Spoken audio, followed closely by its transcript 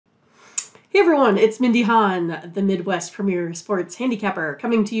Hey everyone, it's Mindy Hahne, the Midwest premier sports handicapper,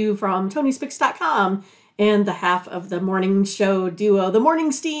 coming to you from TonySpicks.com and the half of the morning show duo, The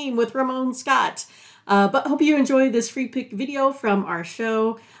Morning Steam with Ramon Scott. But hope you enjoy this free pick video from our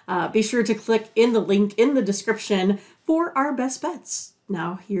show. Be sure to click in the link in the description for our best bets.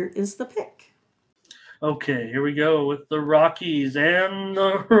 Now here is the pick. Okay, here we go with the Rockies and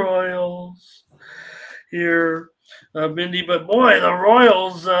the Royals here, Mindy. But boy, the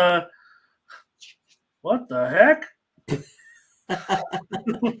Royals, what the heck?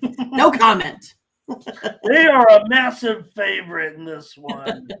 No comment. They are a massive favorite in this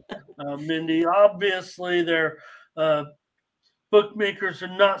one, Mindy. Obviously, their bookmakers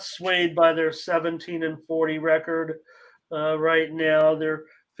are not swayed by their 17-40 record right now. They're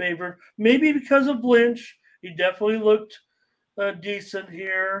favored, maybe because of Lynch. He definitely looked decent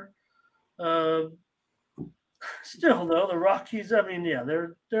here. Still, though, the Rockies, I mean, yeah,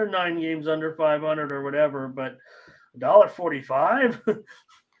 they're 9 games under 500 or whatever, but $1.45?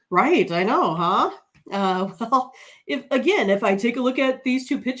 Right, I know, huh? Well, if I take a look at these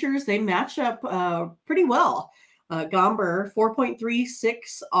two pitchers, they match up pretty well. Gomber,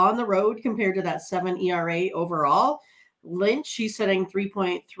 4.36 on the road compared to that 7 ERA overall. Lynch, he's setting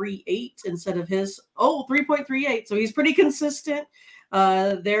 3.38 instead of his 3.38. So he's pretty consistent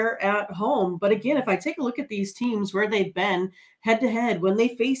there at home. But again, if I take a look at these teams where they've been head to head when they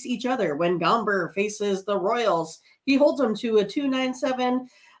face each other, when Gomber faces the Royals, he holds them to a 297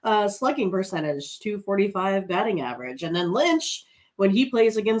 slugging percentage, 245 batting average. And then Lynch, when he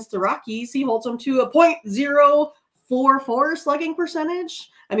plays against the Rockies, he holds them to a .044 slugging percentage.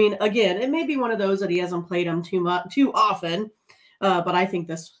 I mean, again, it may be one of those that he hasn't played them too often, but I think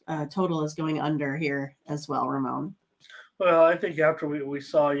this total is going under here as well, Ramon. Well, I think after we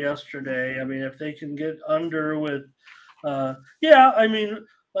saw yesterday, I mean, if they can get under with, I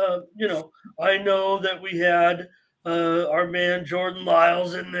know that we had our man Jordan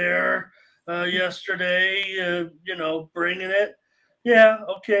Lyles in there yesterday, bringing it. Yeah,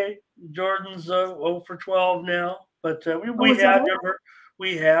 okay. Jordan's 0 for 12 now, but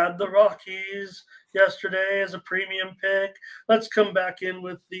we had the Rockies yesterday as a premium pick. Let's come back in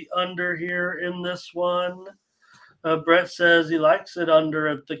with the under here in this one. Brett says he likes it under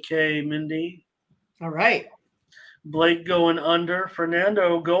at the K, Mindy. All right. Blake going under.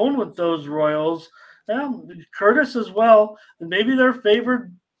 Fernando going with those Royals. Curtis as well. And maybe they're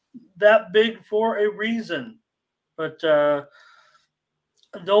favored that big for a reason. But the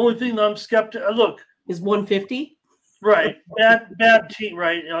only thing that I'm skeptical is 150. Right. Bad team,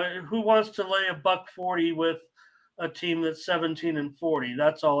 right? Who wants to lay a $1.40 with a team that's 17-40?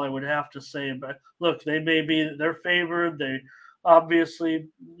 That's all I would have to say. But look, they're favored. They obviously,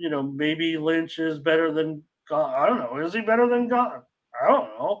 maybe Lynch is better than God. I don't know. Is he better than God? I don't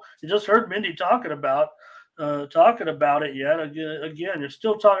know. You just heard Mindy talking about it yet. Again, you're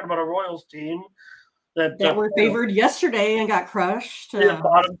still talking about a Royals team that were favored yesterday and got crushed.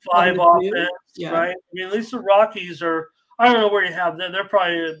 Bottom 5 offense, yeah. Right? I mean, at least the Rockies are. I don't know where you have them. They're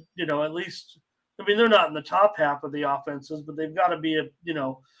probably, at least. I mean, they're not in the top half of the offenses, but they've got to be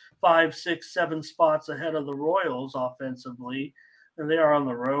 5, 6, 7 spots ahead of the Royals offensively. And they are on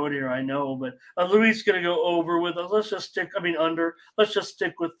the road here, I know. But Luis going to go over with us. Under. Let's just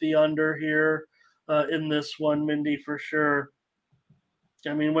stick with the under here in this one, Mindy, for sure.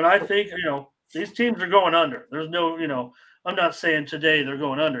 I mean, when I think, these teams are going under. There's no, I'm not saying today they're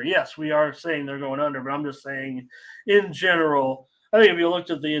going under. Yes, we are saying they're going under, but I'm just saying in general, I think if you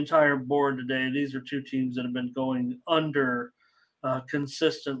looked at the entire board today, these are two teams that have been going under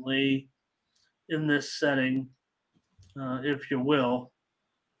consistently in this setting, if you will.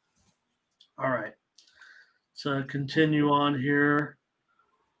 All right. So continue on here.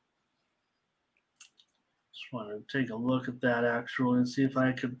 Just want to take a look at that actually and see if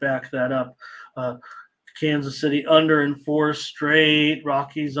I could back that up. Kansas City under in 4 straight.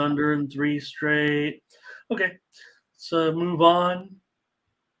 Rockies under in 3 straight. Okay. So move on.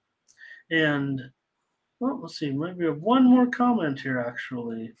 And, let's see. Maybe we have one more comment here,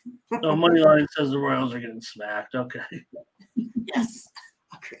 actually. Oh, Moneyline says the Royals are getting smacked. Okay. Yes.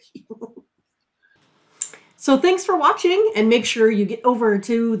 Okay. So thanks for watching, and make sure you get over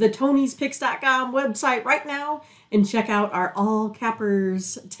to the TonySpicks.com website right now and check out our All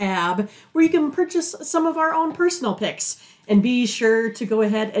Cappers tab, where you can purchase some of our own personal picks. And be sure to go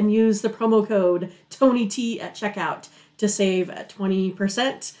ahead and use the promo code TonyT at checkout to save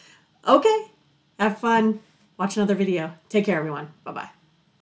 20%. Okay, have fun. Watch another video. Take care, everyone. Bye-bye.